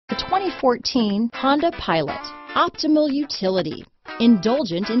2014 Honda Pilot. Optimal utility,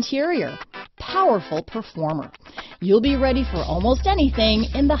 indulgent interior, powerful performer. You'll be ready for almost anything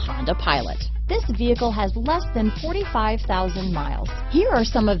in the Honda Pilot. This vehicle has less than 45,000 miles. Here are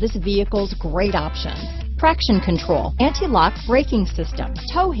some of this vehicle's great options: traction control, anti-lock braking system,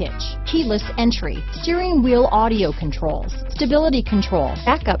 tow hitch, keyless entry, steering wheel audio controls, stability control,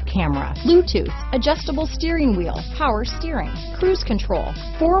 backup camera, Bluetooth, adjustable steering wheel, power steering, cruise control,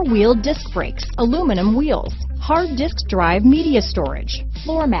 four-wheel disc brakes, aluminum wheels, hard disk drive media storage,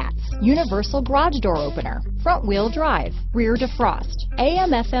 floor mats, universal garage door opener, front wheel drive, rear defrost,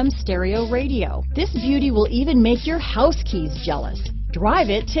 AM/FM stereo radio. This beauty will even make your house keys jealous. Drive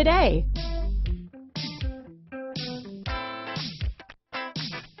it today.